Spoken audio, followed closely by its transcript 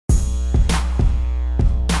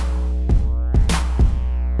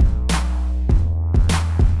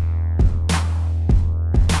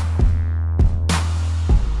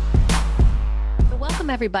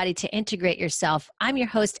everybody, to Integrate Yourself. I'm your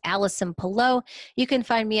host, Allison Pillow. You can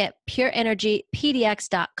find me at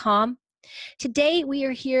pureenergypdx.com. Today, we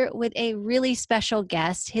are here with a really special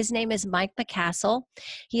guest. His name is Mike-McCastle.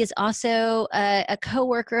 He is also a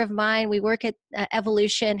co-worker of mine. We work at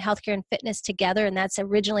Evolution Healthcare and Fitness together, and that's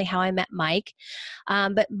originally how I met Mike.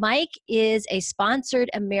 But Mike is a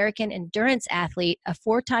sponsored American endurance athlete, a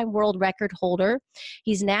 4-time world record holder.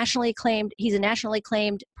 He's a nationally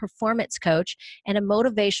acclaimed performance coach and a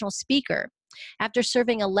motivational speaker. After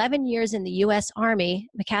serving 11 years in the U.S. Army,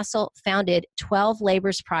 McCastle founded 12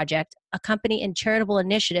 Labors Project, a company and charitable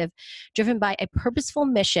initiative driven by a purposeful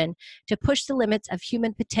mission to push the limits of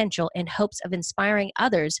human potential in hopes of inspiring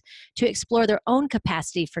others to explore their own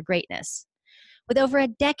capacity for greatness. With over a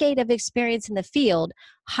decade of experience in the field,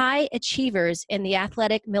 high achievers in the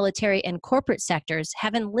athletic, military, and corporate sectors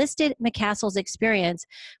have enlisted McCastle's experience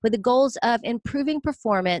with the goals of improving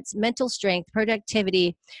performance, mental strength,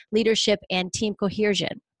 productivity, leadership, and team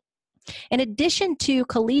cohesion. In addition to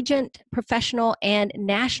collegiate, professional, and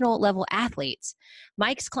national level athletes,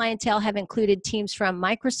 Mike's clientele have included teams from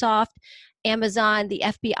Microsoft, Amazon, the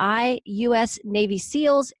FBI, U.S. Navy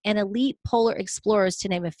SEALs, and elite polar explorers, to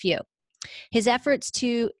name a few. His efforts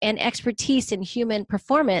and expertise in human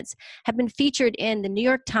performance have been featured in the New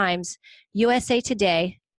York Times, USA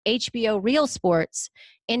Today, HBO Real Sports,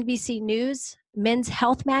 NBC News, Men's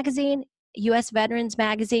Health Magazine, U.S. Veterans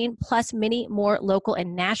Magazine, plus many more local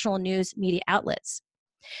and national news media outlets.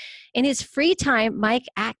 In his free time, Mike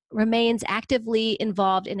remains actively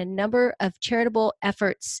involved in a number of charitable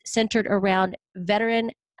efforts centered around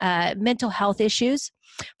veteran mental health issues,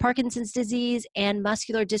 Parkinson's disease, and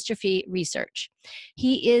muscular dystrophy research.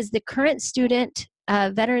 He is the current student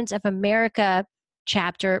Veterans of America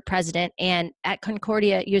chapter president and at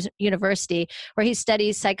Concordia University, where he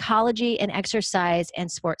studies psychology and exercise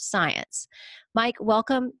and sports science. Mike,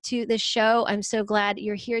 welcome to the show. I'm so glad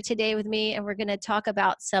you're here today with me, and we're going to talk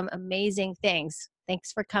about some amazing things.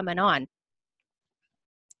 Thanks for coming on.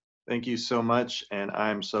 Thank you so much, and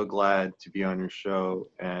I'm so glad to be on your show,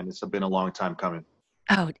 and it's been a long time coming.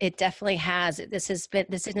 Oh, it definitely has. This is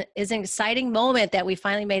an exciting moment that we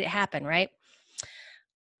finally made it happen, right?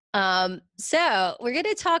 So we're going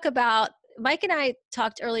to talk about, Mike and I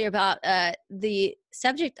talked earlier about the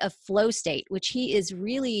subject of flow state, which he is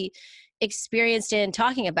really experienced in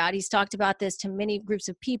talking about. He's talked about this to many groups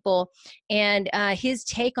of people, and his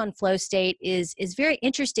take on flow state is very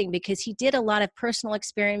interesting because he did a lot of personal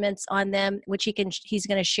experiments on them, which he's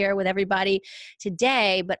going to share with everybody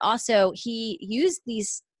today. But also he used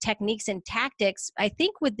these techniques and tactics, I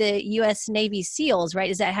think, with the U.S. Navy SEALs,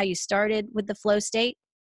 right? Is that how you started with the flow state?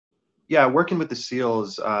 Yeah, working with the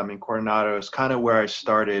SEALs in Coronado is kind of where I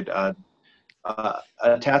started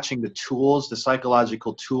attaching the tools, the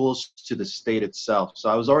psychological tools, to the state itself. So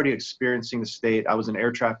I was already experiencing the state. I was an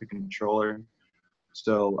air traffic controller.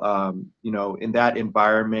 So, in that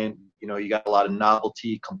environment, you got a lot of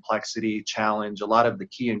novelty, complexity, challenge, a lot of the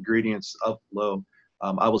key ingredients of flow.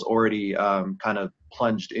 I was already kind of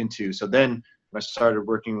plunged into. So then when I started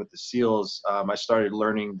working with the SEALs, I started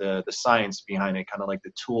learning the science behind it, kind of like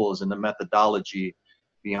the tools and the methodology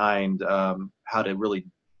behind how to really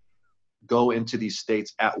go into these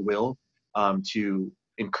states at will to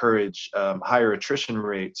encourage higher attrition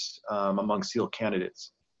rates among SEAL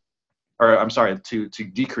candidates. Or I'm sorry, to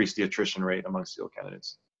decrease the attrition rate among SEAL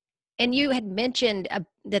candidates. And you had mentioned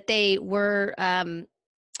that they were,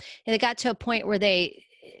 they got to a point where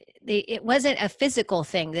it wasn't a physical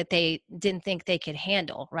thing that they didn't think they could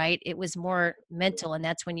handle, right? It was more mental, and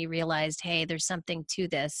that's when you realized, hey, there's something to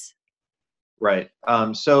this. Right.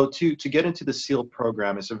 So to get into the SEAL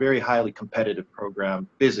program, it's a very highly competitive program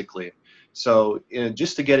physically. So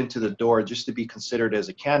just to get into the door, just to be considered as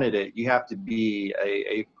a candidate, you have to be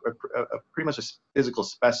a pretty much a physical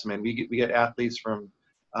specimen. We get athletes from,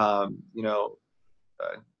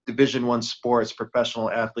 Division I sports,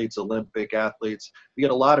 professional athletes, Olympic athletes. We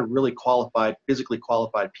get a lot of really qualified, physically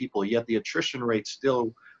qualified people, yet the attrition rate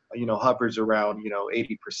still, hovers around,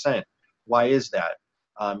 80%. Why is that?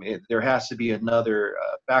 There has to be another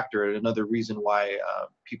factor, another reason why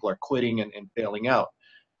people are quitting and failing out.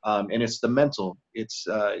 And it's the mental. It's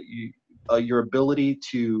your ability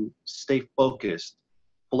to stay focused.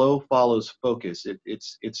 Flow follows focus.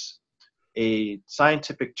 It's a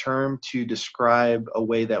scientific term to describe a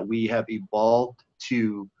way that we have evolved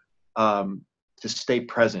to stay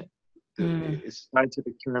present. It's a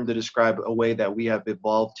scientific term to describe a way that we have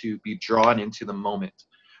evolved to be drawn into the moment.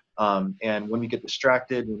 And when we get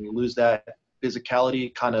distracted, when we lose that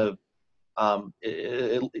physicality, kind of,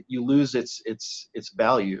 you lose its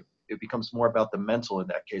value. it becomes more about the mental in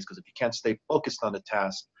that case, because if you can't stay focused on the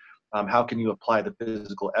task, how can you apply the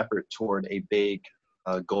physical effort toward a vague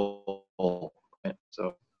goal? Right?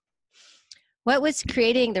 So, What was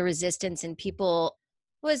creating the resistance in people,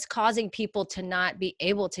 was causing people to not be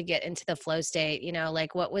able to get into the flow state? You know,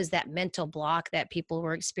 like what was that mental block that people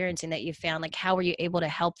were experiencing that you found? Like, how were you able to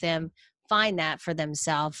help them find that for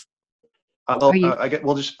themselves? Are you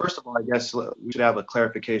well, just first of all, I guess we should have a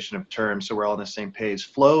clarification of terms so we're all on the same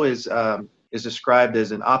page. Flow is described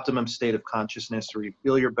as an optimum state of consciousness where you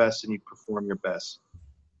feel your best and you perform your best.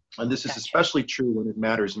 And this is gotcha? especially true when it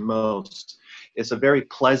matters most. It's a very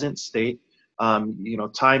pleasant state.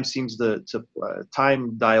 Time seems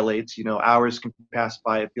time dilates. Hours can pass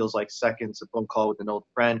by. It feels like seconds. A phone call with an old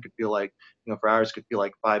friend could feel like, for hours could feel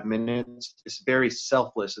like 5 minutes. It's very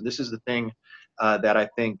selfless, and this is the thing that I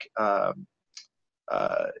think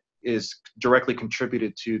is directly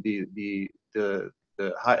contributed to the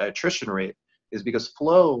high attrition rate, is because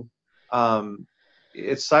flow,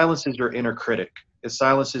 it silences your inner critic. It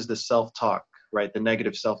silences the self-talk, right? The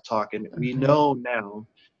negative self-talk. And we Mhm. know now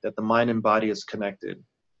that the mind and body is connected.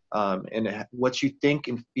 What you think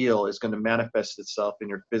and feel is going to manifest itself in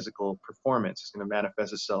your physical performance. It's going to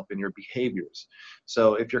manifest itself in your behaviors.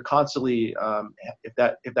 So if you're constantly, if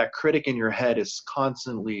that critic in your head is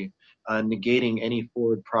constantly negating any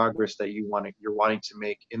forward progress that you're wanting to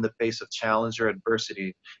make in the face of challenge or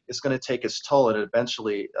adversity, it's going to take its toll, and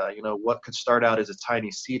eventually, what could start out as a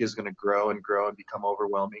tiny seed is going to grow and grow and become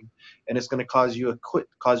overwhelming, and it's going to cause you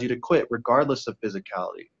to quit, regardless of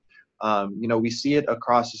physicality. We see it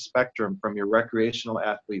across the spectrum, from your recreational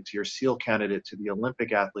athlete to your SEAL candidate to the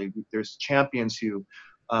Olympic athlete. There's champions who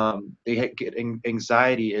they get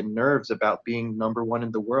anxiety and nerves about being number one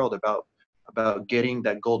in the world, about getting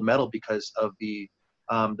that gold medal, because of the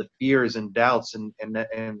fears and doubts and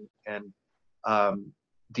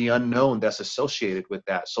the unknown that's associated with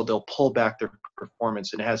that. So they'll pull back their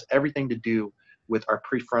performance, and it has everything to do with our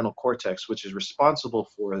prefrontal cortex, which is responsible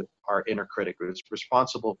for our inner critic. It's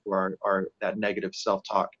responsible for our that negative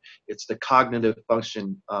self-talk. It's the cognitive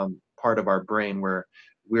function part of our brain, where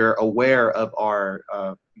we're aware of our,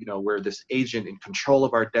 we're this agent in control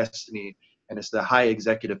of our destiny, and it's the high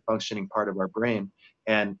executive functioning part of our brain.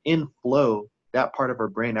 And in flow, that part of our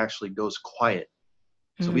brain actually goes quiet.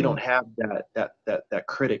 So we Mm. don't have that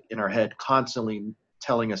critic in our head constantly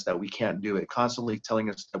telling us that we can't do it, constantly telling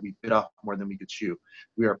us that we bit off more than we could chew.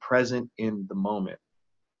 We are present in the moment.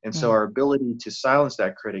 And so Mm. our ability to silence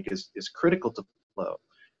that critic is critical to flow.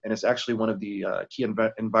 And it's actually one of the key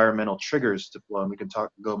environmental triggers to flow. And we can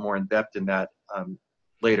go more in depth in that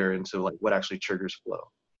later, into like what actually triggers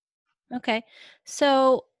flow. Okay.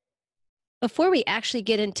 So before we actually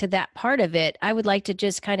get into that part of it, I would like to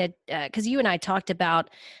just kind of, because you and I talked about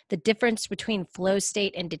the difference between flow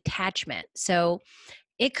state and detachment. So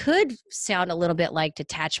it could sound a little bit like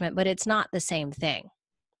detachment, but it's not the same thing,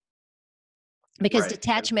 because Right. And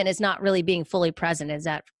detachment is not really being fully present. Is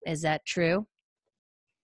that true?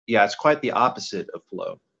 yeah, it's quite the opposite of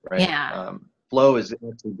flow, right? Yeah. Flow is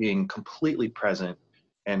actually being completely present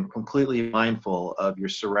and completely mindful of your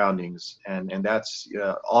surroundings, and that's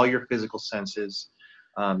all your physical senses.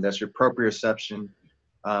 That's your proprioception.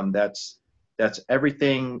 That's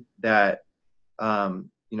everything that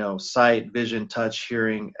sight, vision, touch,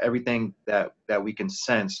 hearing, everything that we can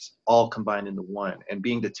sense, all combined into one. And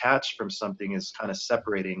being detached from something is kind of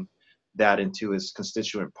separating that into its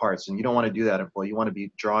constituent parts. And you don't want to do that in flow. You want to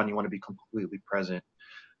be drawn. You want to be completely present,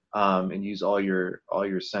 and use all your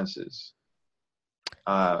senses.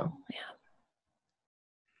 Uh, Oh, yeah.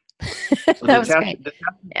 so That was great.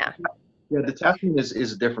 Yeah. yeah, detachment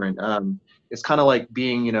is different. It's kind of like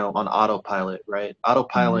being, on autopilot, right? Hmm.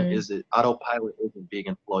 Autopilot isn't being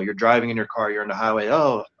in flow. You're driving in your car, you're on the highway.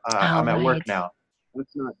 Oh, Oh, I'm at work right. now.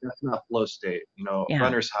 That's not flow state. Yeah.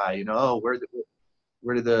 Runner's high. Oh,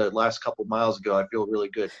 where did the last couple miles go? I feel really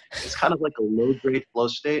good. It's kind of like a low grade flow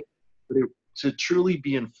state, but to truly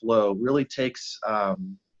be in flow really takes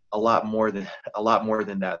a lot more than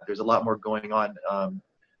that. There's a lot more going on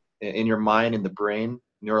in your mind, in the brain,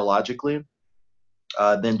 neurologically,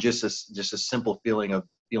 than just a simple feeling of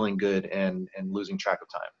feeling good and losing track of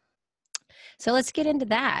time. So let's get into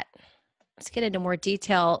that. Let's get into more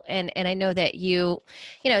detail. And I know that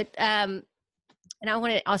and I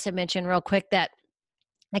want to also mention real quick that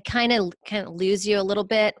I kind of lose you a little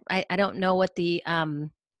bit. I don't know what the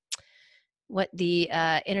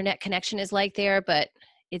internet connection is like there, but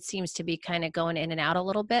it seems to be kind of going in and out a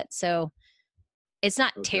little bit. So it's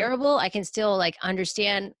not Okay. terrible. I can still like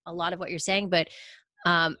understand a lot of what you're saying, but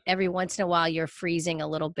every once in a while you're freezing a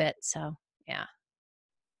little bit. So yeah.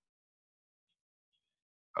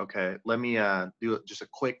 Okay, let me do just a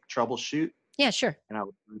quick troubleshoot, Yeah, sure. and I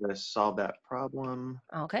will try to solve that problem.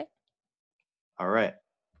 Okay. All right,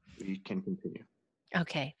 we can continue.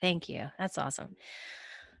 Okay. Thank you. That's awesome.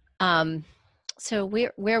 Um, so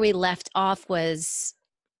where we left off was,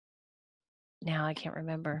 now I can't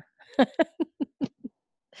remember.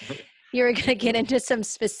 You were going to get Okay. into some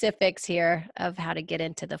specifics here of how to get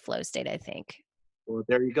into the flow state, I think. Well,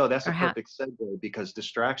 there you go. That's Or a how, perfect segue because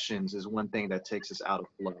distractions is one thing that takes us out of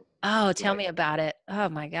flow, oh, tell right? me about it. Oh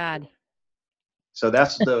my God. So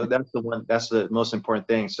that's the most important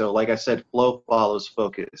thing. So like I said, flow follows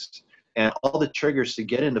focus, and all the triggers to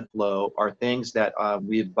get into flow are things that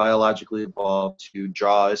we've biologically evolved to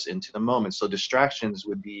draw us into the moment. So distractions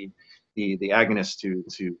would be the agonist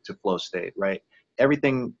to flow state, right?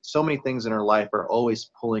 Everything, so many things in our life are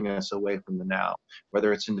always pulling us away from the now,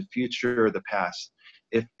 whether it's in the future or the past.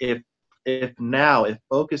 If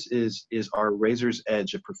focus is our razor's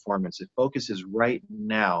edge of performance, if focus is right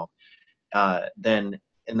now, then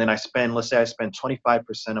and then let's say I spend 25%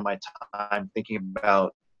 of my time thinking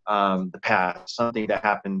about the past, something that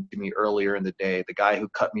happened to me earlier in the day, the guy who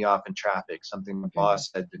cut me off in traffic, something my Mhm. boss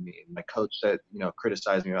said to me, my coach said,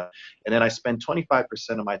 criticized me about. And then I spend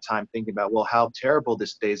 25% of my time thinking about, well, how terrible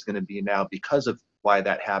this day is going to be now because of why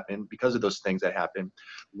that happened, because of those things that happened.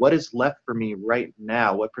 What is left for me right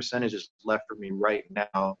now? What percentage is left for me right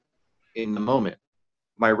now in the moment?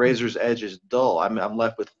 My razor's edge is dull. I'm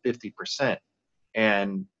left with 50%.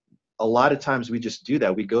 And a lot of times we just do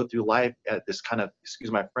that. We go through life at this kind of,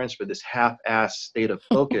 excuse my French, but this half-ass state of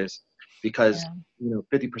focus because, Yeah.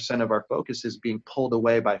 50% of our focus is being pulled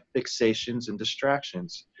away by fixations and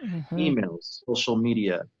distractions, Hmm. emails, social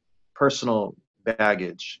media, personal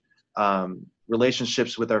baggage,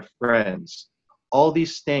 relationships with our friends. All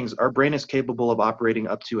these things, our brain is capable of operating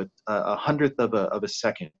up to a hundredth of a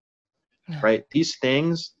second, right? These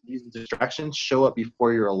things, these distractions show up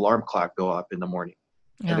before your alarm clock go up in the morning,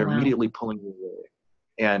 and Oh, they're wow. immediately pulling you away.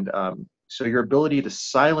 And so your ability to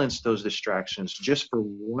silence those distractions just for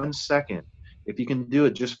 1 second, if you can do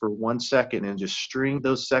it just for 1 second and just string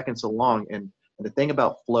those seconds along. And the thing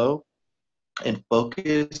about flow and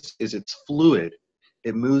focus is it's fluid.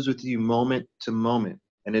 It moves with you moment to moment.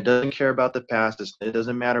 And it doesn't care about the past. It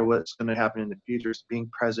doesn't matter what's going to happen in the future. It's being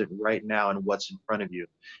present right now and what's in front of you.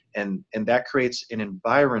 And that creates an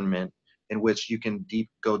environment in which you can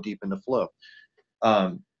go deep into flow.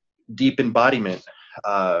 Um, Deep embodiment.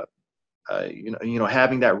 Uh,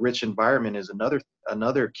 Having that rich environment is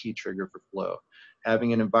another key trigger for flow.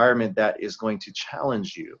 Having an environment that is going to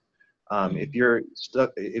challenge you. Mm. If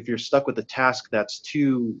you're stuck with a task that's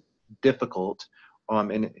too difficult,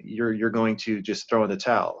 and you're going to just throw in the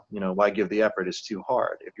towel. Why give the effort? It's too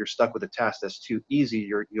hard. If you're stuck with a task that's too easy,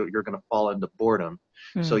 you're going to fall into boredom.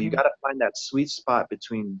 So you Mhm. got to find that sweet spot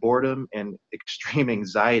between boredom and extreme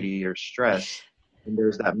anxiety or stress. And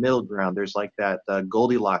there's that middle ground. There's like that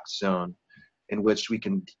Goldilocks zone in which we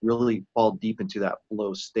can really fall deep into that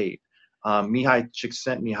flow state. Mihai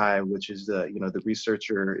Csikszentmihalyi, which is the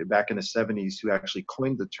researcher back in the 70s who actually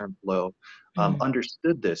coined the term flow, Mm.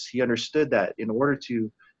 understood this. He understood that in order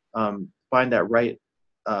to find that right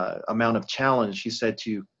amount of challenge, he said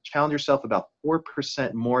to challenge yourself about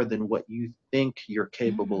 4% more than what you think you're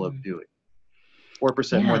capable of Mm. doing.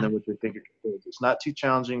 4% more Yeah. than what you think you're capable of. It's not too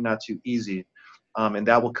challenging, not too easy. And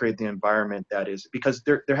that will create the environment that is, because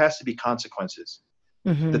there has to be consequences.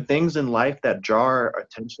 The Mhm. things in life that draw our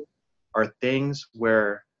attention are things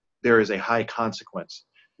where there is a high consequence,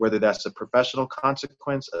 whether that's a professional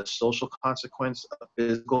consequence, a social consequence, a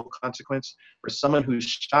physical consequence. For someone who's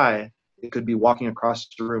shy, it could be walking across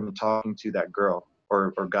the room and talking to that girl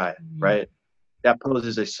or guy, Mhm. right? That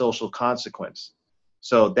poses a social consequence.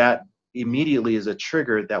 So that immediately is a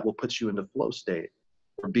trigger that will put you into flow state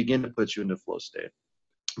or begin to put you into flow state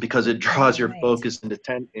because it draws your Right. focus and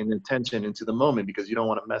attention into the moment because you don't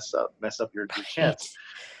want to mess up your chance.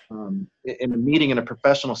 Right. In a meeting in a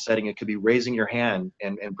professional setting, it could be raising your hand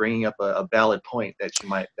and bringing up a valid point that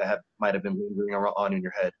might have been lingering on in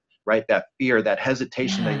your head, right? That fear, that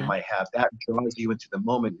hesitation that you Yeah. might have, that draws you into the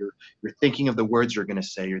moment. You're thinking of the words you're going to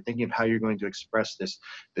say. You're thinking of how you're going to express this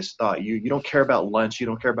thought. You don't care about lunch. You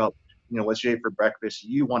don't care about what you ate for breakfast.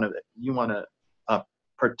 You want to uh,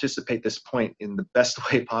 participate this point in the best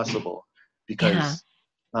way possible Yeah. because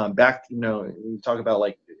back, we talk about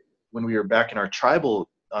like when we were back in our tribal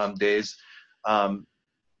days, um,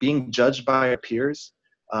 being judged by our peers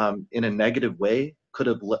in a negative way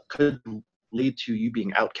could lead to you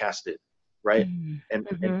being outcasted, right? Mm. And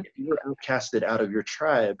Mhm. if you were outcasted out of your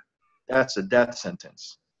tribe, that's a death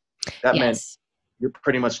sentence. That meant Yes. you're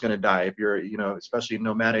pretty much going to die if you're, especially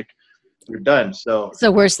nomadic. you're done. So It's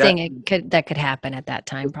the worst that thing that could happen at that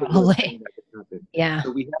time, is the worst thing probably. that could happen. Yeah.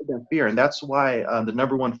 So we have that fear, and that's why the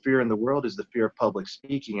number one fear in the world is the fear of public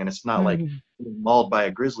speaking, and it's not like Mhm. being mauled by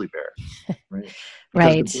a grizzly bear, right?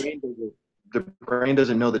 Because Right. the brain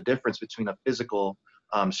doesn't know the difference between a physical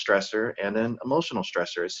stressor and an emotional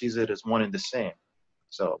stressor. It sees it as one and the same.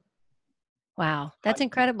 So Wow. high, That's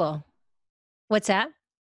incredible. What's that?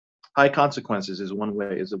 high consequences is one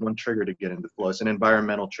way, is a one trigger to get into flow. It's an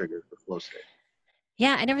environmental trigger for flow state.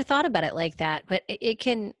 Yeah, I never thought about it like that, but it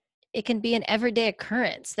can be an everyday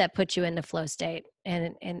occurrence that puts you into flow state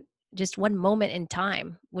and just one moment in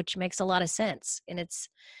time, which makes a lot of sense. And it's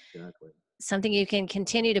Exactly. something you can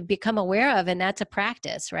continue to become aware of, and that's a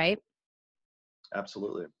practice, right?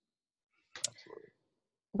 Absolutely. Absolutely.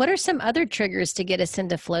 What are some other triggers to get us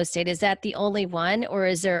into flow state? Is that the only one, or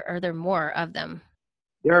are there more of them?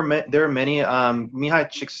 There are many. Mihai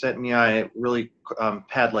Csikszentmihalyi really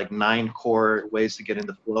had like 9 core ways to get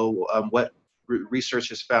into flow. What research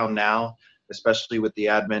has found now, especially with the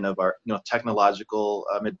advent of our technological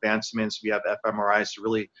advancements, we have fMRIs to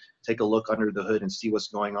really take a look under the hood and see what's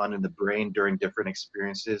going on in the brain during different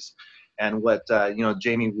experiences. And what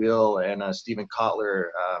Jamie Wheel and Stephen Kotler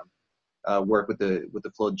work with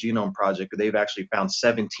the Flow Genome Project. They've actually found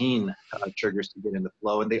 17 triggers to get into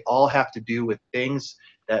flow, and they all have to do with things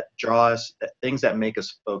that draw us, things that make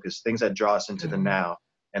us focus, things that draw us into the Mhm. now.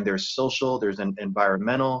 And there's social, there's an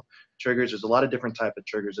environmental triggers. There's a lot of different type of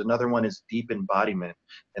triggers. Another one is deep embodiment,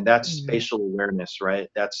 and that's Mhm. spatial awareness, right?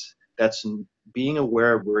 That's being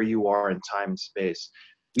aware of where you are in time and space.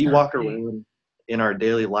 We walk Okay. around in our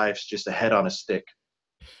daily lives just a head on a stick.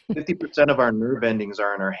 50% of our nerve endings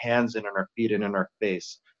are in our hands and in our feet and in our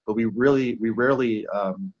face, but we rarely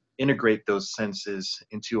integrate those senses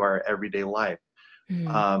into our everyday life.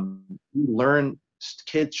 Mhm. um, we learn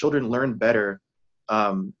children learn better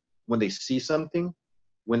when they see something,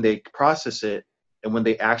 when they process it, and when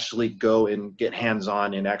they actually go and get hands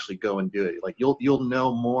on and actually go and do it. Like you'll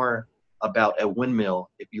know more about a windmill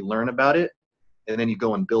if you learn about it and then you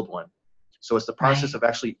go and build one. So it's the process Right. of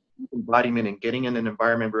actually embodiment and getting in an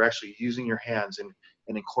environment where you're actually using your hands and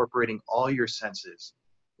incorporating all your senses,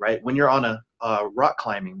 right? When you're on a rock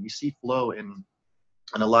climbing, you see flow in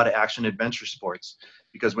a lot of action adventure sports,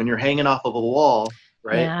 because when you're hanging off of a wall,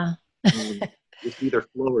 right, Yeah. it's either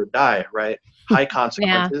flow or die, right? High Yeah.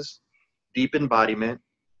 consequences, deep embodiment,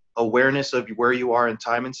 awareness of where you are in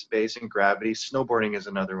time and space and gravity. Snowboarding is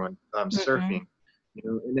another one. Mhm. Surfing,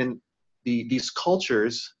 and then these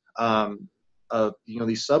cultures, of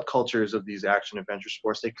these subcultures of these action adventure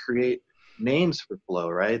sports, they create names for flow,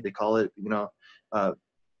 right? They call it, uh,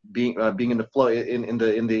 being in the flow. In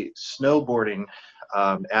the snowboarding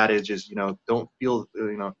adage is, don't feel,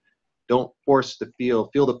 don't force to feel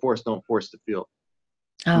the force, don't force to feel.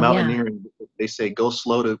 Oh, yeah. Mountaineering, they say go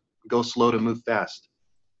slow to move fast,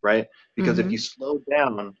 right? Because if Mhm. you slow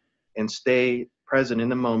down and stay present in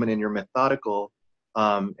the moment and you're methodical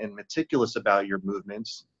and meticulous about your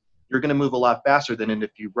movements, you're going to move a lot faster than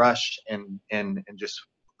if you rush and just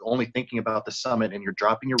only thinking about the summit, and you're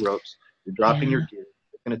dropping your ropes, you're dropping your Yeah. gear.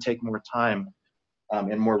 It's going to take more time,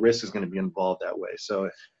 and more risk is going to be involved that way. So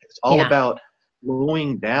it's all Yeah. about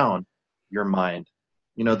slowing down your mind.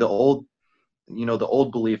 You know, the old the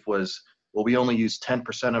old belief was, well, we only use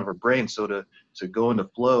 10% of our brain. So to go into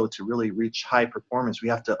flow, to really reach high performance, we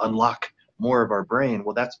have to unlock more of our brain.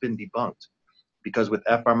 Well, that's been debunked, because with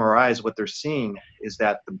fMRIs, what they're seeing is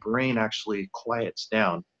that the brain actually quiets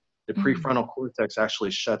down. The Mhm. prefrontal cortex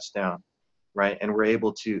actually shuts down, right? And we're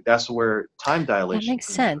able to, that's where time That dilation makes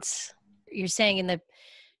comes in. sense. You're saying in the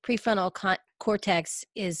prefrontal cortex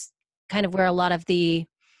is kind of where a lot of the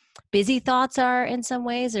busy thoughts are in some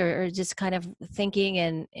ways, or just kind of thinking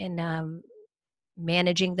and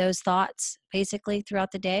managing those thoughts basically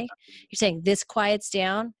throughout the day. You're saying this quiets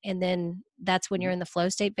down, and then that's when you're in the flow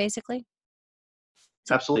state, basically.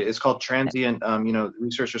 Is Absolutely. It's called transient,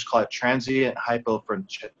 researchers call it transient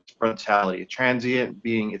hypofrontality. Transient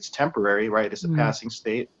being it's temporary, right? It's a Mm. passing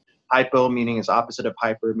state. Hypo meaning is opposite of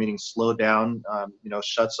hyper, meaning slow down,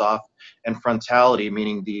 shuts off. And frontality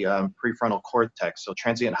meaning the prefrontal cortex. So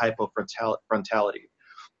transient hypofrontality.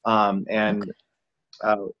 And Okay.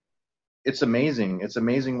 uh, it's amazing. It's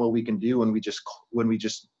amazing what we can do when we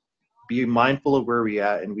just be mindful of where we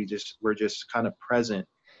at, and we're just kind of present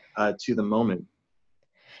to the moment.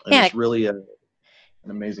 And Yeah, it's really an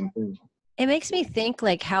amazing thing. It makes me think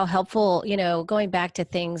like how helpful, going back to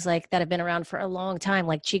things like that have been around for a long time,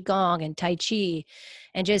 like Qigong and Tai Chi,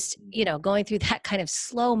 and just, going through that kind of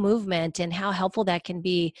slow movement and how helpful that can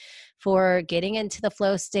be for getting into the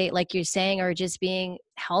flow state, like you're saying, or just being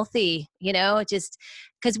healthy, just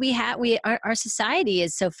because our society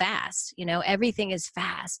is so fast, everything is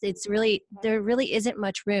fast. There really isn't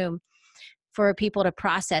much room for people to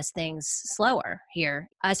process things slower here,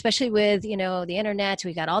 especially with the internet.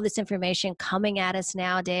 We got all this information coming at us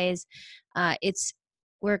nowadays. It's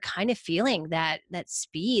We're kind of feeling that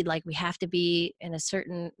speed, like we have to be in a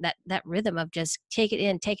certain that rhythm of just take it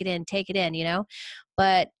in, take it in, take it in,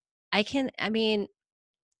 but I mean,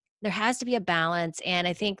 there has to be a balance, and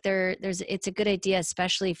I think there's it's a good idea,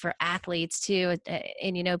 especially for athletes too,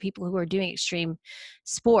 and people who are doing extreme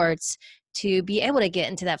sports, to be able to get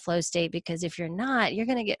into that flow state, because if you're not, you're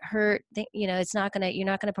going to get hurt. You're not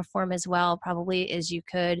going to perform as well probably as you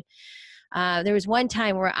could. There was one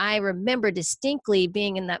time where I remember distinctly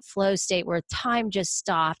being in that flow state where time just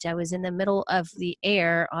stopped. I was in the middle of the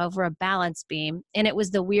air over a balance beam, and it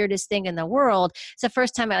was the weirdest thing in the world. It's the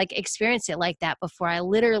first time I experienced it like that before. I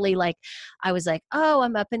literally I was like, oh,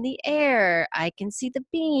 I'm up in the air. I can see the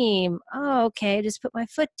beam. Oh, okay. Just put my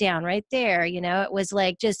foot down right there. It was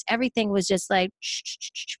just everything was just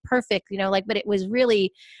perfect, but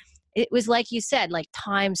it was like you said, like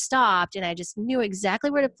time stopped, and I just knew exactly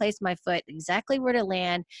where to place my foot, exactly where to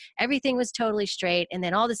land. Everything was totally straight. And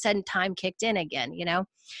then all of a sudden time kicked in again,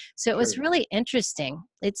 So it was Sure. really interesting.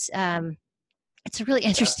 It's a really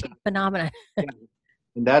interesting phenomenon. Yeah.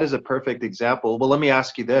 And that is a perfect example. Well, let me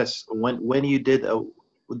ask you this: when you did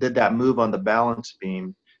that move on the balance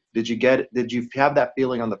beam, did you have that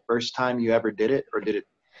feeling on the first time you ever did it, or did it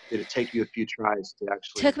take you a few tries to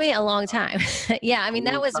actually? Took me a long time. Yeah, I A mean,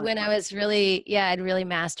 that long was time, when I right? was I'd really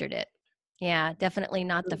mastered it. Yeah, definitely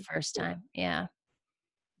not the first time. Yeah.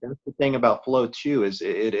 That's the thing about flow too, is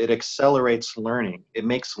it accelerates learning. It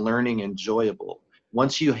makes learning enjoyable.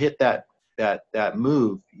 Once you hit that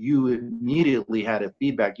move, you immediately had a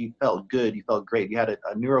feedback. You felt good. You felt great. You had a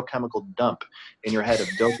neurochemical dump in your head of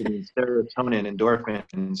dopamine, serotonin,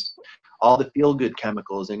 endorphins, all the feel good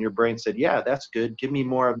chemicals, and your brain said, "Yeah, that's good. Give me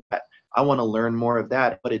more of that. I want to learn more of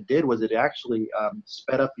that." What it did was it actually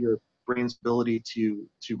sped up your brain's ability to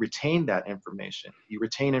retain that information. You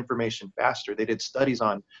retain information faster. They did studies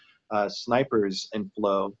on snipers in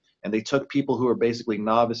flow, and they took people who are basically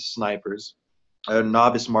novice snipers,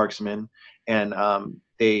 novice marksmen, and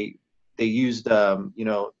they used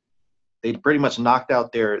they pretty much knocked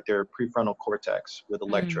out their prefrontal cortex with Mm.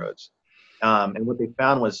 electrodes, and what they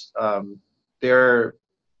found was their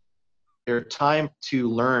their time to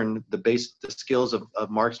learn the skills of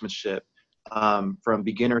marksmanship from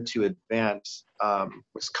beginner to advanced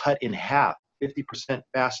was cut in half, 50%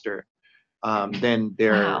 faster than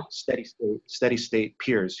their Wow. steady state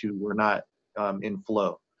peers who were not in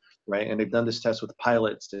flow, right? And they've done this test with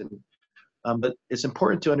pilots, and but it's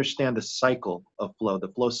important to understand the cycle of flow, the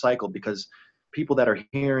flow cycle, because people that are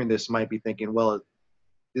hearing this might be thinking, well,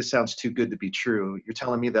 this sounds too good to be true. You're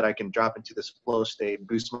telling me that I can drop into this flow state,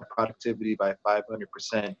 boost my productivity by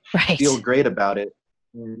 500%, feel Right. great about it.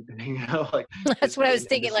 And, like That's what I was and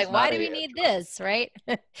thinking. this is Like, why not do we a need drug, this, right?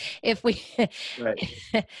 If we, right?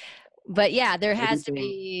 but yeah, Everything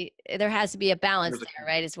there has to be a balance there's a there,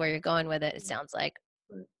 right? Is where you're going with it. It sounds like,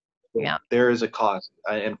 right. yeah. There is a cost,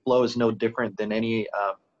 and flow is no different than any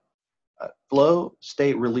flow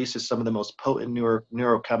state releases some of the most potent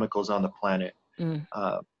neurochemicals on the planet Mm.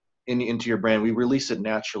 uh, into your brain. We release it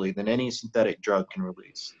naturally than any synthetic drug can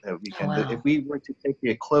release. Oh, If wow. we were to take the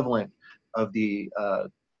equivalent of the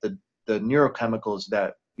the neurochemicals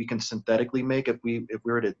that we can synthetically make, if we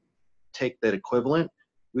were to take that equivalent,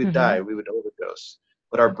 we'd Hmm. die. We would overdose.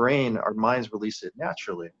 But our minds release it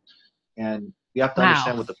naturally, and you have to Wow.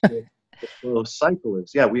 understand what the flow cycle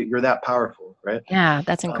is. Yeah, you're that powerful, right? Yeah,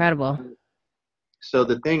 that's Um, incredible. so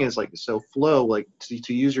the thing is, flow,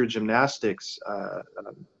 to use your gymnastics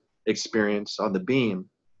experience on the beam,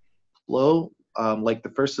 flow, like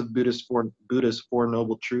the first of Buddha's four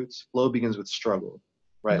noble truths, flow begins with struggle,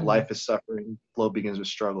 right? Mm. Life is suffering. Flow begins with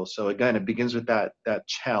struggle. So again, it begins with that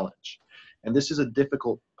challenge, and this is a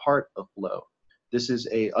difficult part of flow. This is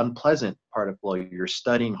a unpleasant part of flow. You're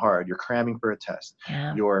studying hard. You're cramming for a test.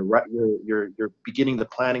 Yeah. You're beginning the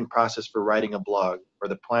planning process for writing a blog, or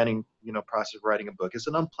the planning process of writing a book. It's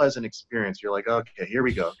an unpleasant experience. You're like, okay, here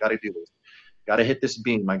we go. Got to do this. Got to hit this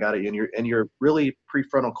beam. I got to, and you're really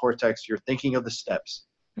prefrontal cortex. You're thinking of the steps.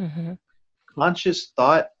 Hmm. Conscious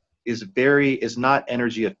thought is not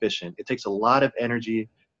energy efficient. It takes a lot of energy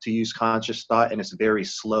to use conscious thought, and it's very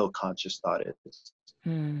slow conscious thought.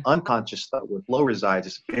 Hmm. Unconscious thought, where flow resides,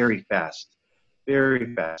 is very fast,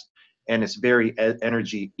 and it's very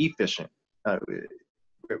energy efficient.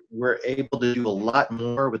 We're able to do a lot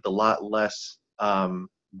more with a lot less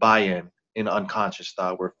buy-in in unconscious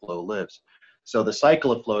thought, where flow lives. So the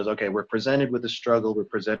cycle of flow is, okay, we're presented with a struggle, we're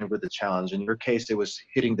presented with a challenge. In your case, it was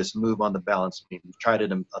hitting this move on the balance beam. You've tried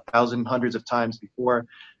it a thousand, hundreds of times before,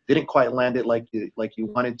 didn't quite land it like you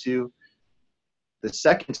wanted to. The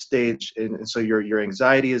second stage, and so your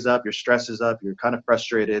anxiety is up, your stress is up, you're kind of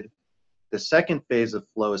frustrated. The second phase of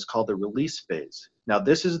flow is called the release phase. Now,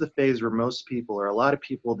 this is the phase where most people, or a lot of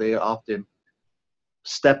people, they often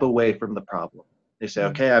step away from the problem. They say,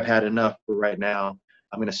 okay, I've had enough for right now.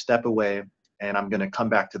 I'm going to step away and I'm going to come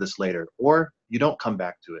back to this later. Or you don't come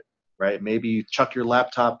back to it, right? Maybe you chuck your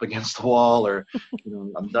laptop against the wall, or,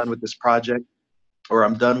 I'm done with this project, or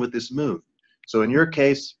I'm done with this move. So in your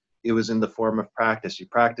case, it was in the form of practice. You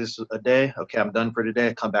practice a day. Okay, I'm done for today.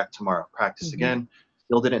 I'll come back tomorrow. Practice again.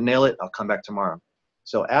 Still didn't nail it. I'll come back tomorrow.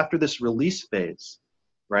 So after this release phase,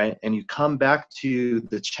 right, and you come back to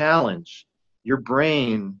the challenge, your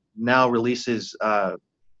brain now releases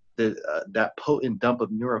that potent dump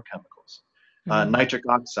of neurochemicals, nitric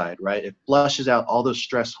oxide, right? It flushes out all those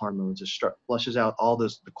stress hormones. It flushes out all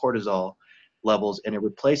the cortisol levels, and it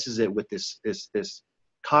replaces it with this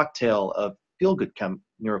cocktail of feel-good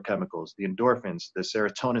neurochemicals, the endorphins, the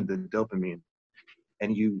serotonin, the dopamine,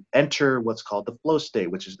 and you enter what's called the flow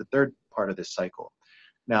state, which is the third part of this cycle.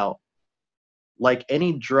 Now, like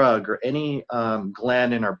any drug or any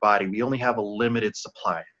gland in our body, we only have a limited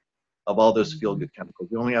supply of all those feel-good chemicals.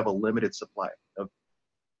 We only have a limited supply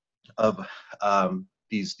of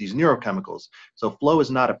these neurochemicals. So flow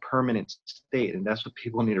is not a permanent state, and that's what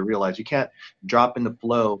people need to realize. You can't drop into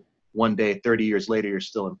flow one day, 30 years later, you're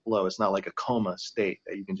still in flow. It's not like a coma state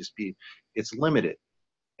that you can just be. It's limited.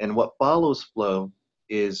 And what follows flow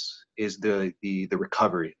is the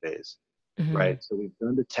recovery phase, right? So we've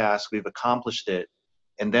done the task, we've accomplished it,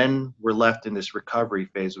 and then we're left in this recovery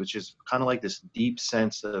phase, which is kind of like this deep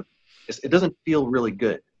sense of, it doesn't feel really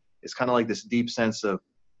good. It's kind of like this deep sense of,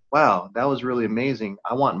 wow, that was really amazing.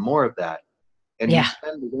 I want more of that. And we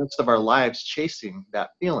spend the rest of our lives chasing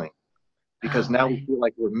that feeling, because now we feel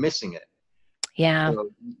like we're missing it. Yeah. So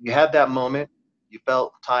you had that moment, you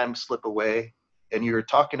felt time slip away, and you're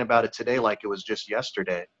talking about it today like it was just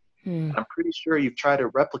yesterday. And I'm pretty sure you've tried to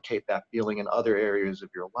replicate that feeling in other areas of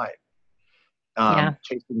your life,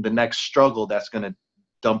 chasing the next struggle that's going to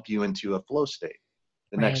dump you into a flow state,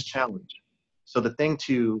 the next challenge. So the thing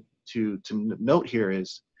to note here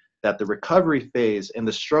is that the recovery phase and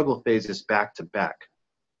the struggle phase is back to back.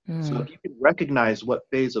 So if you can recognize what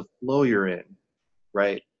phase of flow you're in,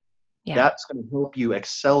 right, that's going to help you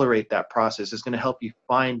accelerate that process. It's going to help you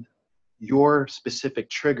find your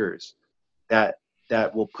specific triggers that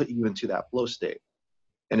will put you into that flow state.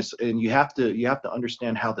 And you have to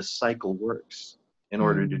understand how the cycle works in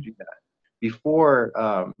order to do that.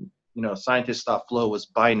 Before, scientists thought flow was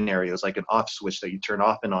binary. It was like an off switch that you turn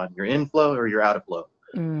off and on. You're in flow or you're out of flow.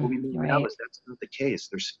 What we know now is that's not the case.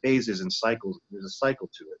 There's phases and cycles. There's a cycle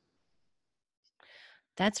to it.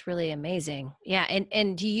 That's really amazing. Yeah.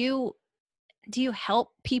 And do you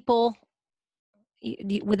help people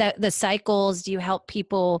with the cycles? Do you help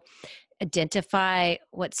people identify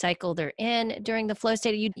what cycle they're in during the flow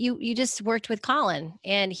state? You just worked with Colin,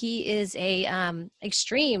 and he is a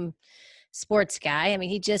extreme sports guy. I mean,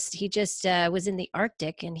 he just was in the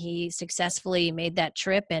Arctic, and he successfully made that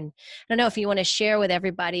trip. And I don't know if you want to share with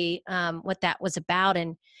everybody what that was about.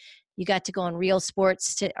 And you got to go on Real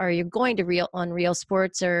Sports, or you're going to on Real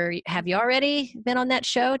Sports, or have you already been on that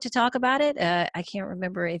show to talk about it? I can't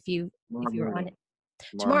remember if you were on it.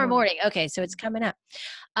 Tomorrow morning. Okay, so it's coming up.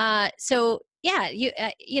 So yeah,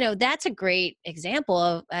 that's a great example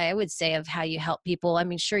of, I would say, of how you help people. I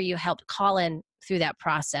mean, sure, you helped Colin through that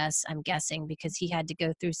process, I'm guessing, because he had to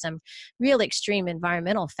go through some real extreme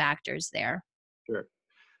environmental factors there. Sure.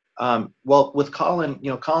 Well, with Colin,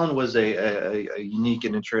 Colin was a unique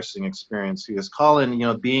and interesting experience, because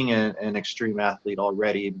Colin, being an extreme athlete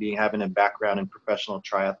already, having a background in professional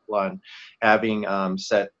triathlon, having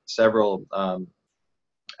set several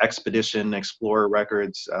expedition explorer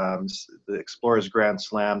records, the Explorers Grand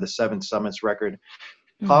Slam, the 7 Summits record.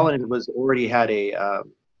 Colin already had a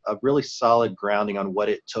really solid grounding on what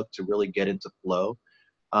it took to really get into flow.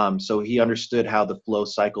 So he understood how the flow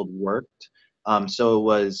cycle worked. So it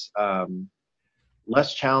was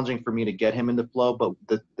less challenging for me to get him into flow. But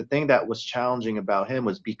the thing that was challenging about him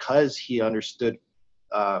was, because he understood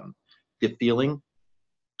the feeling,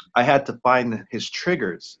 I had to find his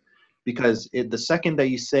triggers. Because the second that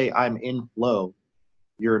you say I'm in flow,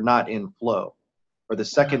 you're not in flow, or the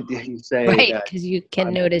second that you say Right, that because you can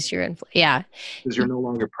I'm, notice your yeah. because you're no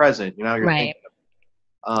longer present, you know, you're Right.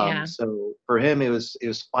 thinking. Yeah. So for him, it was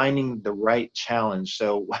finding the right challenge.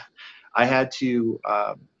 So I had to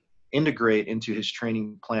integrate into his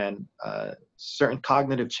training plan certain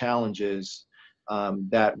cognitive challenges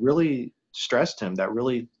that really stressed him, that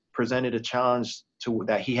really presented a challenge to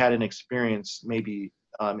that he hadn't experienced maybe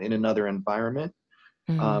in another environment,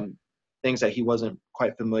 Mm, um, things that he wasn't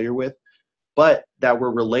quite familiar with, but that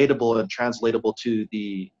were relatable and translatable to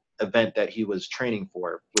the event that he was training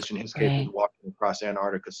for, which in his case was right. walking across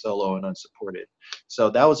Antarctica solo and unsupported. So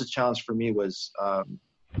that was a challenge for me, was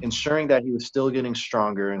ensuring that he was still getting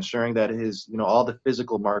stronger, ensuring that his, all the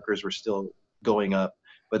physical markers were still going up,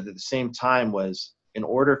 but at the same time was, in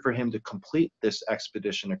order for him to complete this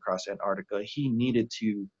expedition across Antarctica, he needed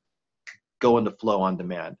to go into flow on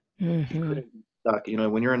demand. He Hmm. couldn't be stuck.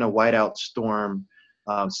 When you're in a whiteout storm,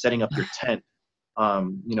 setting up your tent,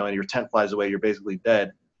 and your tent flies away, you're basically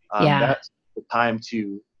dead. Yeah. That's the time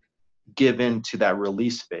to give in to that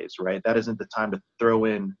release phase, right? That isn't the time to throw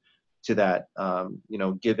in to that,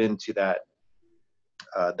 give in to that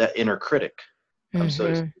inner critic, so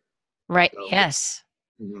to Hmm. speak. Right. So, Yes.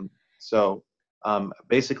 mhm. So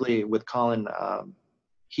basically, with Colin,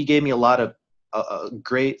 he gave me a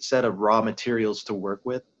great set of raw materials to work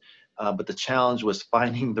with, but the challenge was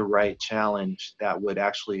finding the right challenge that would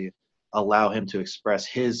actually allow him to express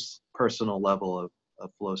his personal level of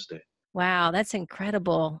flow state. Wow, that's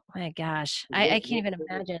incredible. My gosh. I What, can't what, even what,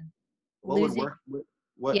 imagine what would losing. work?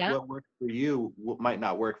 Yeah. What works for you might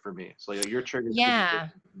not work for me. So your triggers could be Yeah.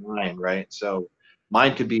 different than mine, right? So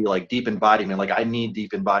mine could be like deep embodiment. Like I need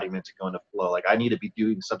deep embodiment to go into flow. Like I need to be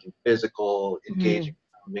doing something physical, Mm, engaging,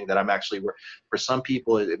 something that I'm actually. For some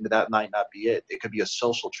people, that might not be it. It could be a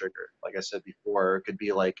social trigger, like I said before. Or it could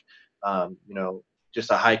be like, um, you know,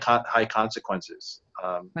 just a high consequences.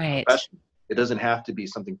 right. Professional. It doesn't have to be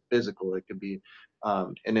something physical. It could be,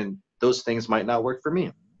 and then those things might not work for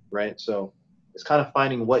me, right? So it's kind of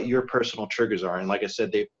finding what your personal triggers are. And like I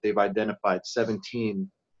said, they've identified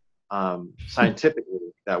 17 scientifically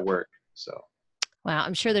that work. So Wow.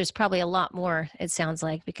 I'm sure there's probably a lot more, it sounds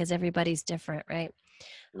like, because everybody's different, right?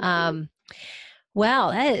 absolutely. Um,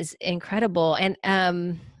 wow, that is incredible. And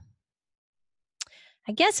I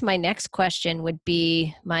guess my next question would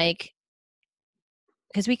be, Mike,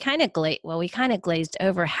 because we kind of glazed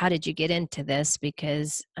over how did you get into this,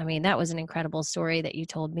 because I mean that was an incredible story that you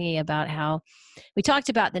told me about how we talked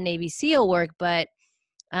about the Navy SEAL work, but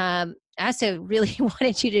I also really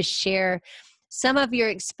wanted you to share some of your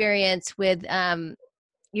experience with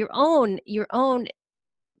your own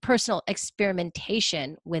personal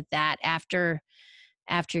experimentation with that after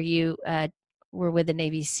you were with the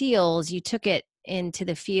Navy SEALs. You took it into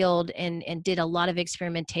the field and did a lot of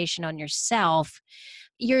experimentation on yourself.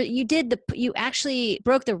 You actually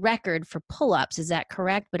broke the record for pull-ups, is that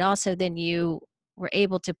correct? But also then you were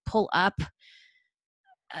able to pull up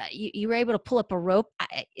you were able to pull up a rope,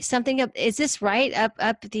 something up, is this right,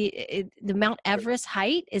 up the Mount Everest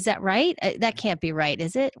height, is that right? That can't be right,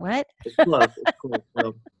 is it? What? It's close. It's close.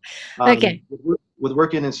 So Okay. with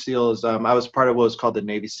working in SEALs, I was part of what was called the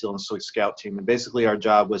Navy SEAL and Soy Scout team. And basically our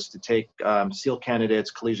job was to take SEAL candidates,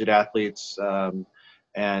 collegiate athletes,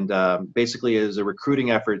 and basically as a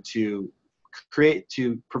recruiting effort to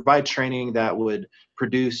provide training that would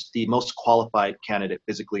produce the most qualified candidate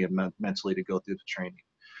physically and mentally to go through the training.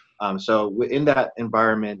 So in that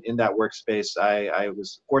environment, in that workspace, I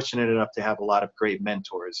was fortunate enough to have a lot of great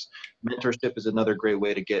mentors. Mentorship is another great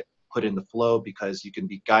way to get put in the flow, because you can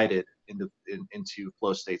be guided into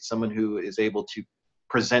flow state. Someone who is able to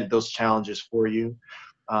present those challenges for you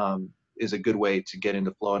is a good way to get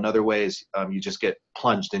into flow. Another way is you just get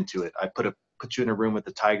plunged into it. I put you in a room with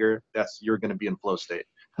a tiger. You're going to be in flow state.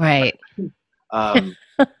 Right. Um,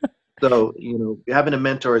 so having a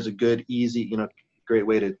mentor is a good, easy, great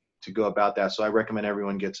way to go about that. So I recommend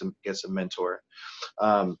everyone gets a mentor.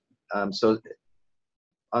 Um, so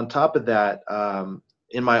on top of that,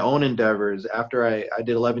 in my own endeavors, after I did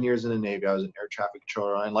 11 years in the Navy, I was an air traffic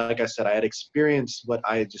controller. And like I said, I had experienced what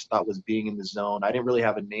I just thought was being in the zone. I didn't really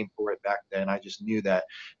have a name for it back then. I just knew that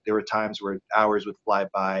there were times where hours would fly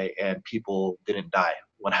by and people didn't die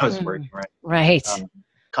when I was Mm, working, right? right. Um,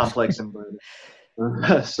 Complex environment.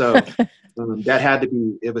 So that had to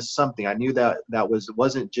be, it was something. I knew that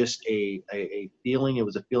wasn't just a feeling. It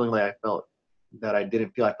was a feeling that I felt that I didn't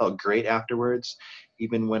feel. I felt great afterwards,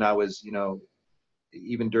 even when I was,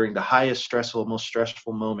 even during the highest stressful, most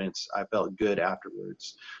stressful moments, I felt good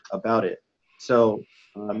afterwards about it. So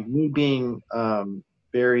me being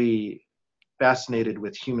very fascinated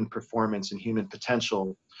with human performance and human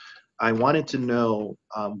potential, I wanted to know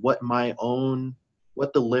what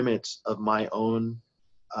the limits of my own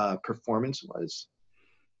performance was,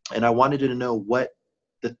 and I wanted to know what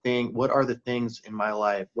are the things in my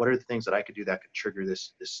life, what are the things that I could do that could trigger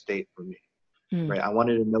this state for me, Mm. right? I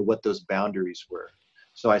wanted to know what those boundaries were.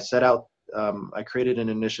 So I set out, I created an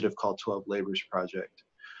initiative called 12 Labors Project.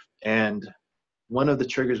 And one of the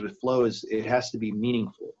triggers with flow is it has to be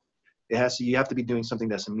meaningful. You have to be doing something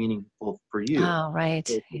that's meaningful for you. Oh, right.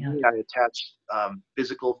 So for Yeah. me, I attached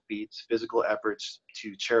physical feats, physical efforts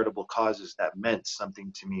to charitable causes that meant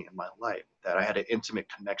something to me in my life, that I had an intimate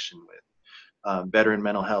connection with. Veteran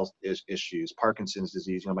mental health issues, Parkinson's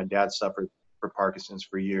disease. My dad suffered for Parkinson's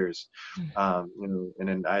for years. Mm. And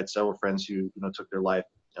then I had several friends who took their life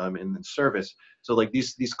in the service. So like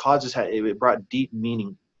these causes it brought deep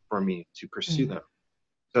meaning for me to pursue Mm. them.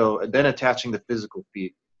 So then attaching the physical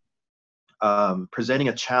feat, presenting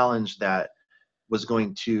a challenge that was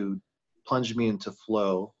going to plunge me into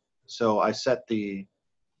flow. So I set the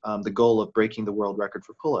goal of breaking the world record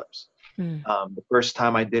for pull-ups. Mm. The first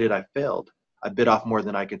time I did it, I failed. I bit off more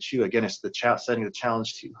than I could chew. Again, it's setting the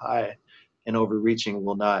challenge too high and overreaching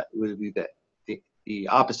will be the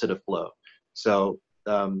opposite of flow. So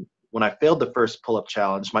when I failed the first pull-up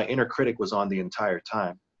challenge, my inner critic was on the entire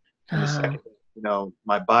time. And the Oh. second,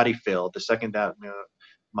 my body failed. The second that,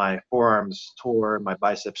 my forearms tore, my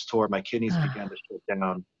biceps tore, my kidneys began to shut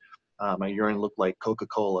down. My urine looked like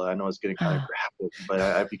Coca-Cola. I know it's getting kind of Oh. graphic, but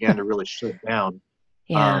I began to really shut down.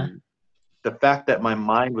 Yeah. Um, the fact that my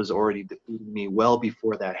mind was already defeating me well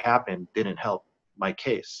before that happened didn't help my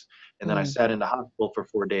case. And then I Mm. sat in the hospital for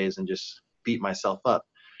 4 days and just beat myself up,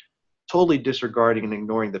 totally disregarding and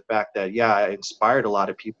ignoring the fact that, yeah, I inspired a lot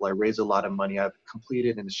of people. I raised a lot of money. I've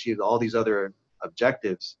completed and achieved all these other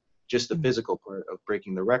objectives. Just the Mm. physical part of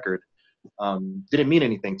breaking the record didn't mean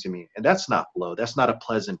anything to me. And that's not flow. That's not a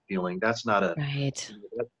pleasant feeling. That's not Right.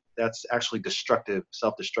 that's actually destructive,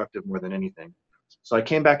 self-destructive more than anything. So I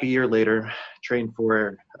came back a year later, trained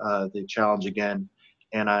for the challenge again,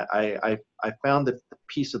 and I found that the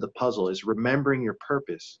piece of the puzzle is remembering your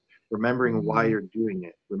purpose, remembering why Mm. you're doing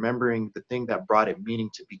it, remembering the thing that brought it meaning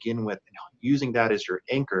to begin with, and using that as your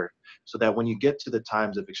anchor, so that when you get to the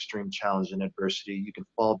times of extreme challenge and adversity, you can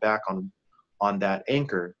fall back on that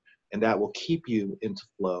anchor, and that will keep you into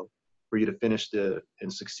flow for you to finish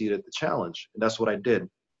and succeed at the challenge. And that's what I did.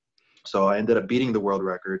 So I ended up beating the world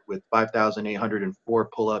record with 5,804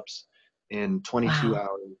 pull-ups in 22 Wow.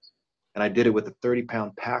 hours. And I did it with a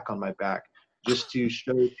 30-pound pack on my back, just to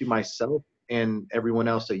show to myself and everyone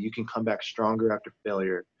else that you can come back stronger after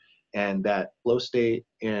failure. And that flow state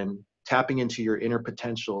and tapping into your inner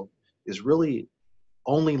potential is really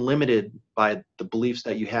only limited by the beliefs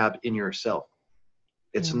that you have in yourself.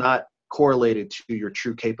 It's Mm. not correlated to your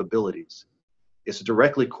true capabilities. It's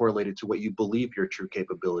directly correlated to what you believe your true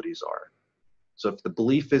capabilities are. So if the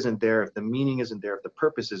belief isn't there, if the meaning isn't there, if the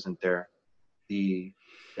purpose isn't there, the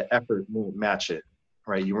effort won't match it,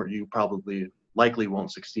 right? You probably likely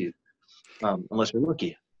won't succeed unless you're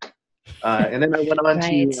lucky. And then Right.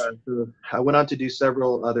 I went on to do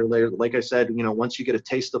several other layers. Like I said, once you get a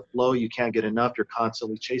taste of flow, you can't get enough. You're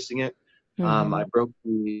constantly chasing it. I Mm-hmm. broke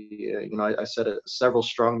I set several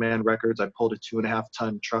strongman records. I pulled a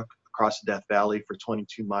 2.5-ton truck across Death Valley for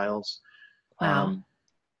 22 miles. Wow. Um,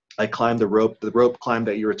 I climbed the rope climb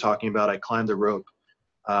that you were talking about. I climbed the rope.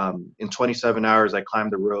 In 27 hours, I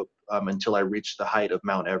climbed the rope until I reached the height of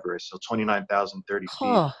Mount Everest, so 29,030 feet.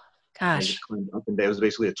 Oh, I just gosh. climbed up and down. It was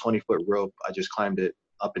basically a 20-foot rope. I just climbed it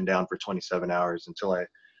up and down for 27 hours until I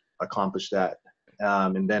accomplished that.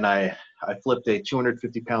 And then I flipped a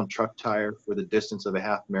 250-pound truck tire for the distance of a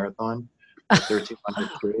half marathon for 1,300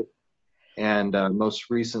 Wow. straight. And most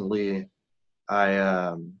recently,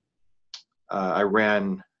 I I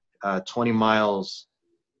ran 20 miles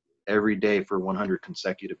every day for 100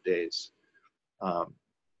 consecutive days. Um,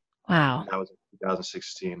 Wow. that was in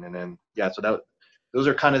 2016. And then, yeah, so those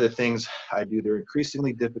are kind of the things I do. They're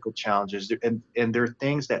increasingly difficult challenges, and they're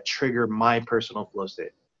things that trigger my personal flow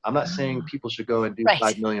state. I'm not saying Ah, people should go and do right.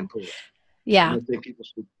 5 million pull-ups. I'm Yeah. not saying people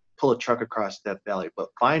should pull a truck across Death Valley, but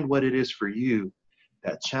find what it is for you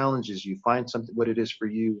that challenges you. Find something, what it is for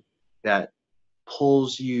you that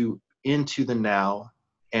pulls you into the now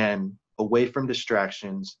and away from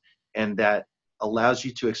distractions, and that allows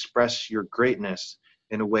you to express your greatness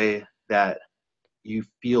in a way that you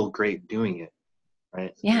feel great doing it,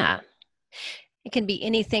 right? Yeah. It can be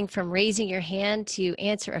anything from raising your hand to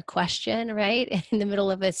answer a question, right? In the middle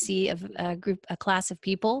of a sea of a class of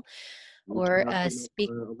people, Reaching or out to speak,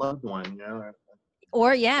 a loved one,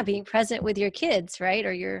 or yeah, being present with your kids, right?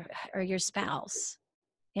 Or your spouse.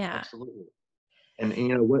 Yeah. absolutely. And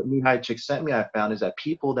you know what Mihai Csikszentmihalyi I found is that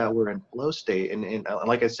people that were in flow state, and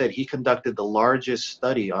like I said, he conducted the largest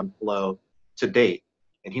study on flow to date,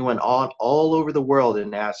 and he went on all over the world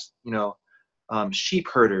and asked, you know, sheep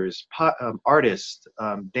herders, artists,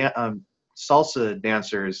 salsa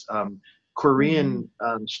dancers, Mhm. Korean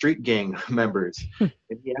street gang members,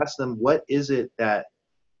 and he asked them, what is it that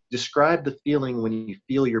describe the feeling when you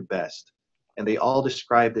feel your best? And they all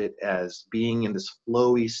described it as being in this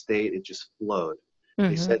flowy state. It just flowed.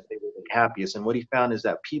 They Mhm. said they were the happiest. And what he found is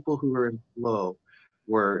that people who were in flow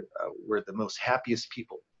were the most happiest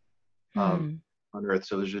people um, Hmm. on earth.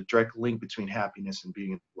 So there's a direct link between happiness and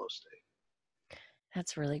being in flow state.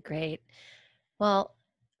 That's really great. Well,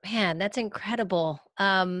 man, that's incredible.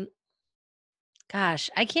 Gosh,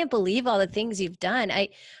 I can't believe all the things you've done.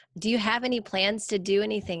 Do you have any plans to do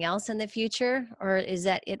anything else in the future, or is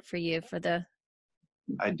that it for you for the?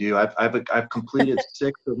 I do. I've completed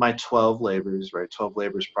 6 of my 12 labors, right? 12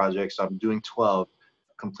 labors projects. So I'm doing 12.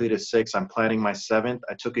 Completed 6. I'm planning my 7th.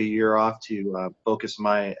 I took a year off to focus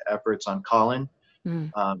my efforts on Colin.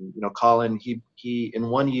 Mm. You know, Colin, he in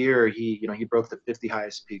one year, he broke the 50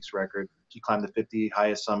 highest peaks record. He climbed the 50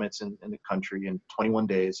 highest summits in the country in 21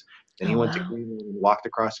 days. Then he Oh, went to wow. Greenland and walked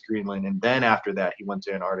across Greenland. And then after that, he went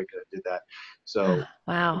to Antarctica, did that. So the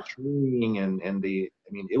Wow. training and I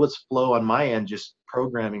mean, it was flow on my end, just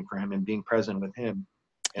programming for him and being present with him.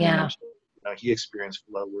 And then I'm Yeah. sure, you know, he experienced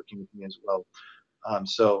flow working with me as well.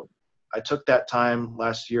 So I took that time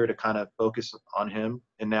last year to kind of focus on him,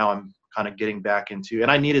 and now I'm kind of getting back into,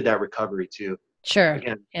 and I needed that recovery too. Sure.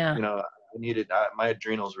 Again, Yeah. you know, my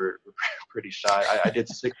adrenals were pretty shot. I did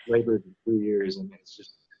 6 labors in 3 years, and it's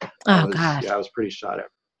just, Oh gosh. I was pretty shot at.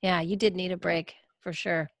 Yeah, you did need a break for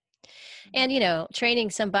sure. And training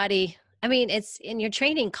somebody. I mean, it's in your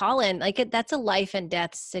training, Colin. Like that's a life and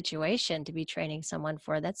death situation to be training someone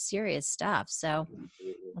for. That's serious stuff. So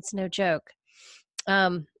that's no joke.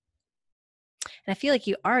 Um, and I feel like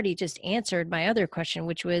you already just answered my other question,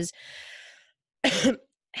 which was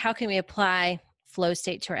how can we apply flow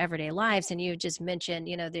state to our everyday lives? And you just mentioned,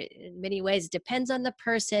 in many ways, it depends on the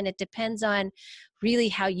person. It depends on really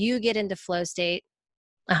how you get into flow state.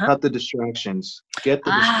 Uh-huh. Cut the distractions. Get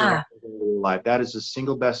the Ah. distractions out of your life. That is the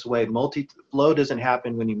single best way. Flow doesn't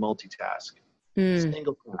happen when you multitask. Mm.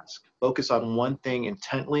 Single task. Focus on one thing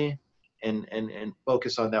intently, and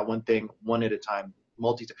focus on that one thing one at a time.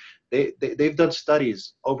 They've done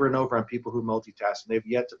studies over and over on people who multitask, and they've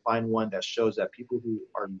yet to find one that shows that people who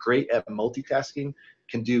are great at multitasking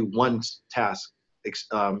can do one task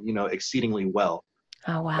exceedingly well,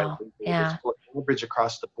 Oh, right? wow. It's Yeah. average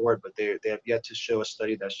across the board, but they have yet to show a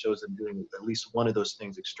study that shows them doing at least one of those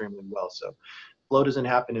things extremely well. So flow doesn't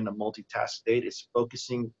happen in a multitask state. It's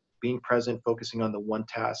focusing, being present, focusing on the one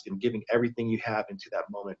task and giving everything you have into that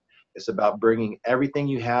moment. It's about bringing everything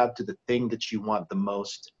you have to the thing that you want the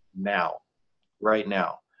most now, right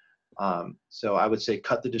now. So I would say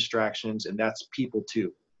cut the distractions, and that's people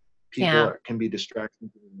too. People Yeah. can be distractions.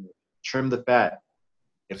 Trim the fat.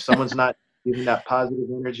 If someone's not giving that positive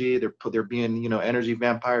energy, they're being, energy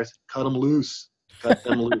vampires. Cut them loose. Cut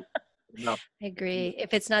them loose. No. I agree.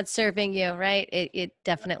 If it's not serving you, right? It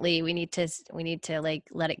definitely we need to like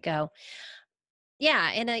let it go.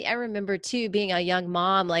 Yeah, and I remember too being a young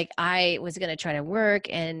mom, like I was going to try to work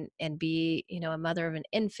and be, a mother of an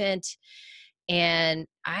infant. And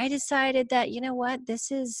I decided that, you know what,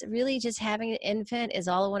 this is really just having an infant is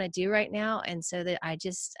all I want to do right now. And so that I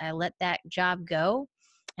let that job go.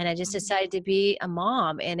 And I just Mhm. decided to be a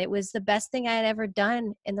mom. And it was the best thing I had ever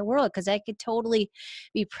done in the world because I could totally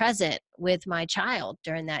be present with my child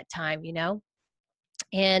during that time,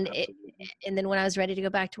 and Absolutely. and then when I was ready to go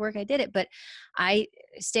back to work, I did it. But I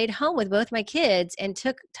stayed home with both my kids and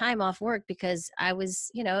took time off work because I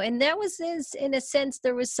was, and that was in a sense,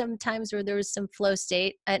 there was some times where there was some flow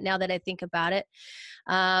state now that I think about it.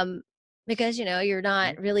 Um, because, you're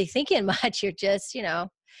not really thinking much. You're just, you're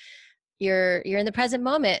in the present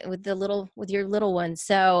moment with your little one.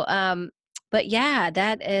 So, but yeah,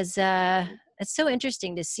 that is, it's so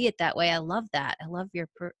interesting to see it that way. I love that. I love the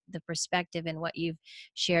perspective and what you've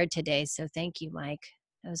shared today. So thank you, Mike.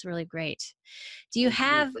 That was really great. Do you Thank you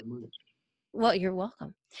have, so much. well, you're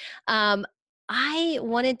welcome. Um, I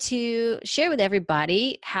wanted to share with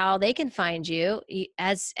everybody how they can find you.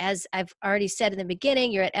 As I've already said in the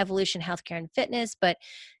beginning, you're at Evolution Healthcare and Fitness. But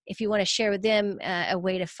if you want to share with them a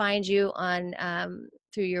way to find you on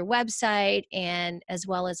through your website, and as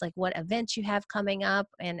well as like what events you have coming up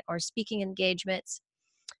and or speaking engagements,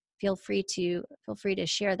 feel free to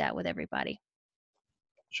share that with everybody.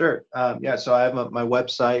 Sure. Yeah. So I have my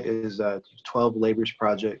website is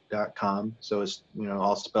 12laborsproject.com. So it's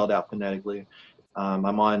all spelled out phonetically.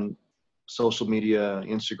 I'm on social media.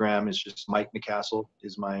 Instagram is just Mike-McCastle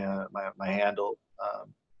is my handle.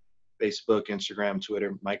 Facebook, Instagram,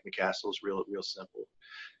 Twitter. Mike-McCastle is real simple.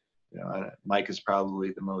 Mike is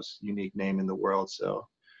probably the most unique name in the world, so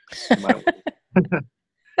you might.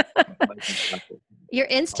 Your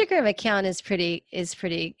Instagram account is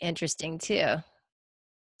pretty interesting too.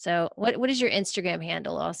 So what is your Instagram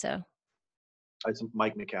handle also? It's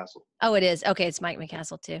Mike-McCastle. Oh, it is. Okay, it's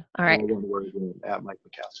Mike-McCastle too. All right. One word at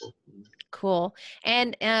Mike-McCastle. Cool.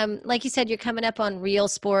 And like you said, you're coming up on Real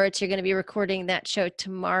Sports. You're going to be recording that show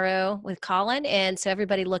tomorrow with Colin, and so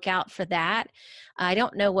everybody look out for that. I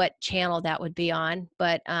don't know what channel that would be on,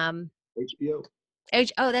 but HBO.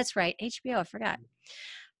 Oh, that's right, HBO. I forgot.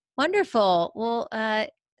 Wonderful. Well,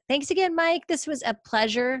 thanks again, Mike. This was a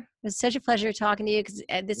pleasure. It was such a pleasure talking to you because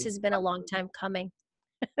this has been a long time coming.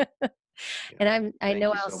 And I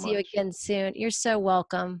know I'll see you again soon. You're so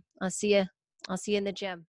welcome. I'll see you in the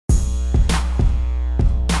gym.